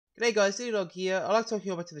G'day guys, DYLIEDOG here. I'd like to welcome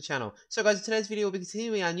you all back to the channel. So guys, in today's video we'll be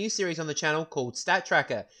continuing our new series on the channel called Stat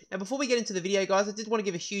Tracker. Now before we get into the video guys, I did want to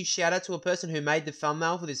give a huge shout out to a person who made the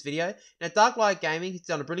thumbnail for this video. Now Darklight Gaming has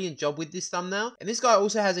done a brilliant job with this thumbnail. And this guy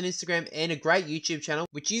also has an Instagram and a great YouTube channel,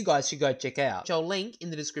 which you guys should go check out, which I'll link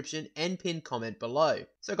in the description and pinned comment below.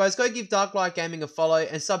 So guys, go give Darklight Gaming a follow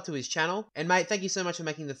and sub to his channel. And mate, thank you so much for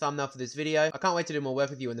making the thumbnail for this video. I can't wait to do more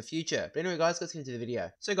work with you in the future. But anyway guys, let's get into the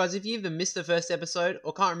video. So guys, if you either missed the first episode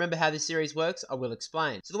or can't remember how this series works, I will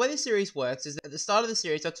explain. So the way this series works is that at the start of the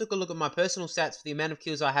series, I took a look at my personal stats for the amount of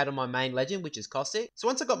kills I had on my main legend, which is Caustic. So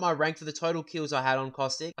once I got my rank for the total kills I had on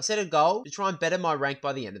Caustic, I set a goal to try and better my rank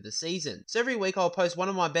by the end of the season. So every week I'll post one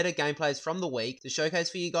of my better gameplays from the week to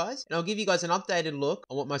showcase for you guys, and I'll give you guys an updated look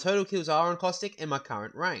on what my total kills are on Caustic and my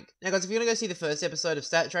current rank. Now guys, if you're gonna go see the first episode of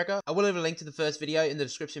Stat Tracker, I will leave a link to the first video in the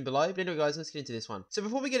description below. But anyway guys, let's get into this one. So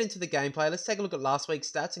before we get into the gameplay, let's take a look at last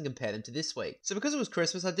week's stats and compare them to this week. So because it was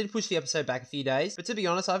Christmas, I did push the episode back a few days, but to be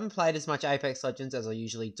honest, I haven't played as much Apex Legends as I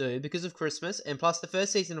usually do because of Christmas, and plus the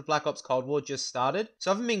first season of Black Ops Cold War just started, so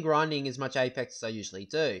I haven't been grinding as much Apex as I usually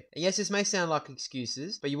do. And yes, this may sound like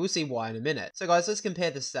excuses, but you will see why in a minute. So guys, let's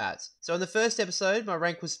compare the stats. So in the first episode, my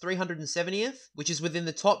rank was 370th, which is within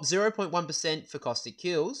the top 0.1% for Caustic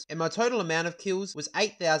kills, and my total amount of kills was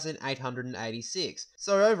 8,886.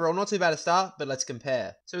 So overall, not too bad a start, but let's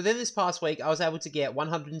compare. So within this past week, I was able to get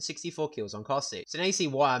 164 kills on Caustic. So now you see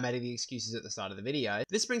why I made the excuses at the start of the video.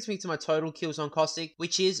 This brings me to my total kills on Caustic,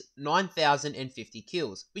 which is 9,050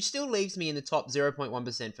 kills, which still leaves me in the top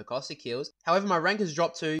 0.1% for Caustic kills. However, my rank has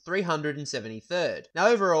dropped to 373rd. Now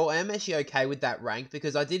overall, I am actually okay with that rank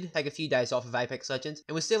because I did take a few days off of Apex Legends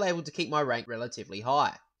and was still able to keep my rank relatively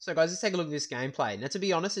high. So guys, let's take a look at this gameplay. Now to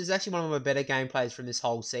be honest, this is actually one of my better gameplays from this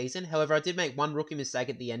whole season. However, I did make one rookie mistake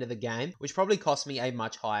at the end of the game, which probably cost me a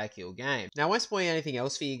much higher kill game. Now I won't spoil anything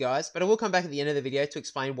else for you guys, but I will come back at the end of the video to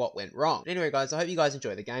explain what went wrong. But anyway guys, I hope you guys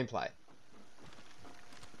enjoy the gameplay.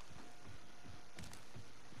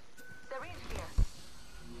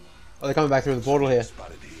 Oh, they're coming back through the portal here.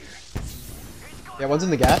 Yeah, one's in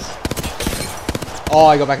the gas. Oh,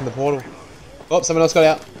 I got back in the portal. Oh, someone else got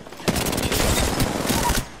out.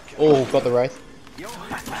 Oh, got the Wraith.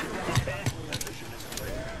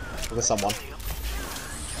 Look at someone.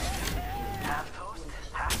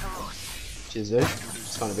 Cheers, dude.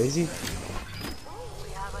 It's kind of easy.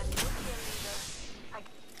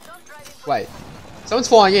 Wait, someone's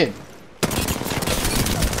flying in.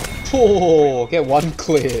 Oh, get one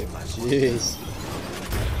clear. Jeez.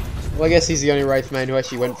 Well, I guess he's the only Wraith main who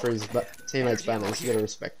actually went for his teammates' banners. You gotta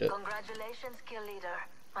respect it. Congratulations, kill leader.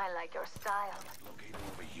 I like your style. Located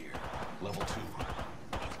over here. Level 2.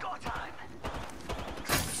 It's go time.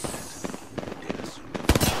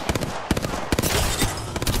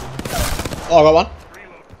 Oh, I got one.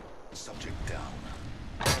 Subject down.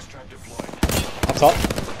 Gas trap deployed. Up top.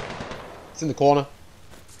 It's in the corner.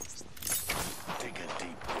 Take a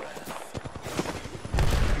deep breath.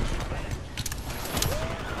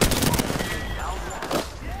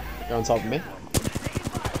 You're on top of me.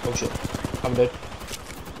 Oh shit. Come dude.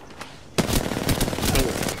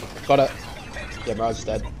 Got it. Yeah, Mirage is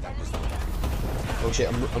dead. Oh shit,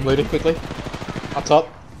 I'm looting quickly. Up top.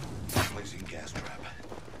 Placing gas trap.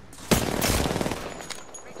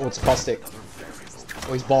 Oh, it's a Caustic.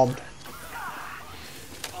 Oh, he's bombed.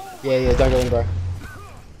 Yeah, don't go in, bro.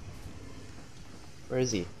 Where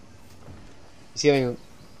is he? He's going...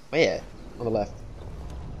 Where? On the left.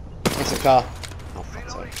 Next to the car. Oh,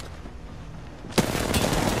 fuck's sake.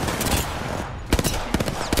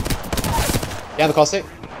 Down the Caustic.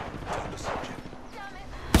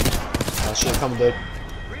 Oh shit, coming dude.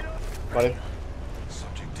 Got him.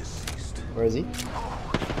 Subject deceased. Where is he?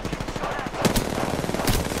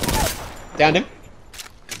 Downed him.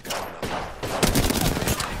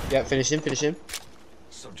 Yeah, finish him.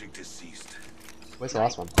 Subject deceased. Where's the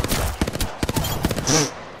last one?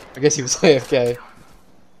 I guess he was AFK. Hey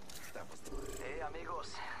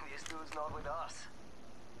amigos, this dude's not with us.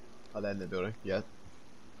 Oh, they're in the building. Yeah.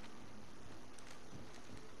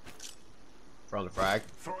 Throwing the frag.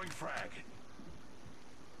 Throwing frag.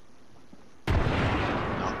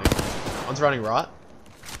 Nothing. One's running right.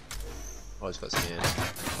 Oh, he's got scan.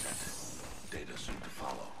 Data soon to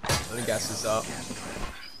follow. Let me gas this up.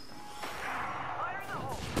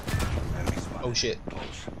 Oh shit.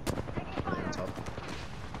 On top.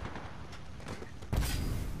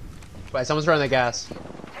 Wait, someone's throwing their gas.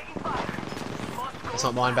 It's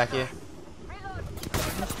not mine back here.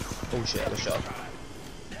 Oh shit, I got shot.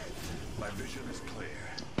 My vision is clear.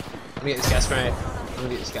 I'm gonna get this gas grenade. I'm gonna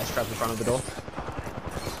get this gas trap in front of the door.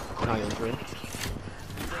 No, you're through.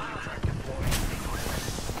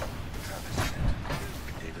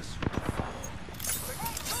 Data soon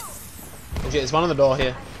shit, there's one on the door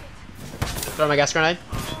here. Throw my gas grenade.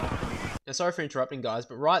 Now, sorry for interrupting, guys,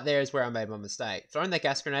 but right there is where I made my mistake. Throwing that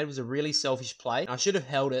gas grenade was a really selfish play, and I should have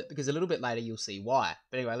held it, because a little bit later you'll see why.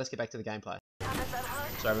 But anyway, let's get back to the gameplay.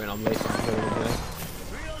 Sorry, everyone, I'm leaving.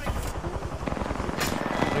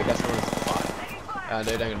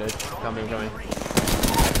 Dude, hang on, dude. Coming.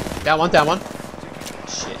 Down one.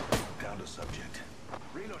 Shit. Down to subject.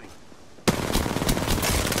 Reloading.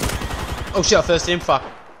 Oh shit, I first him. Fuck.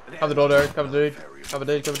 Cover the door, dude. Cover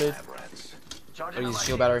dude. I'll use a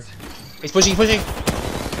shield battery. He's pushing.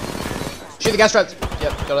 Shoot the gas traps.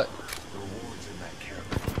 Yep, got it.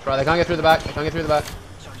 Right, they can't get through the back.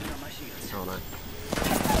 Oh no.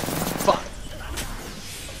 Fuck.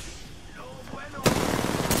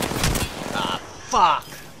 Ah, fuck.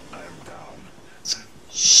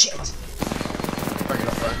 Shit. Bring it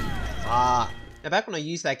off though. Fuck. Now, back when I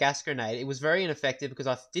used that gas grenade, it was very ineffective because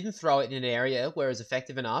I didn't throw it in an area where it was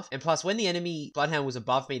effective enough. And plus, when the enemy Bloodhound was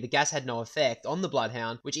above me, the gas had no effect on the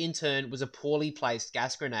Bloodhound, which in turn was a poorly placed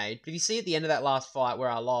gas grenade. But if you see at the end of that last fight where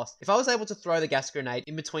I lost, if I was able to throw the gas grenade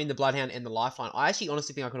in between the Bloodhound and the lifeline, I actually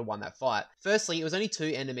honestly think I could have won that fight. Firstly, it was only 2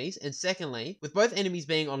 enemies. And secondly, with both enemies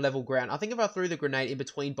being on level ground, I think if I threw the grenade in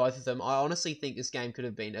between both of them, I honestly think this game could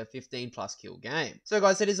have been a 15+ kill game. So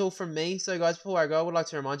guys, that is all from me. So guys, before I go, I would like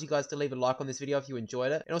to remind you guys to leave a like on this video if you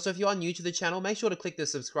enjoyed it. And also, if you are new to the channel, make sure to click the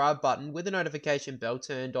subscribe button with the notification bell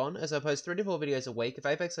turned on, as I post 3 to 4 videos a week of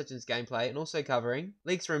Apex Legends gameplay and also covering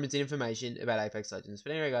leaks, rumors, and information about Apex Legends.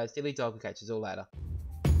 But anyway guys, DYLIEDOG will catch us all later.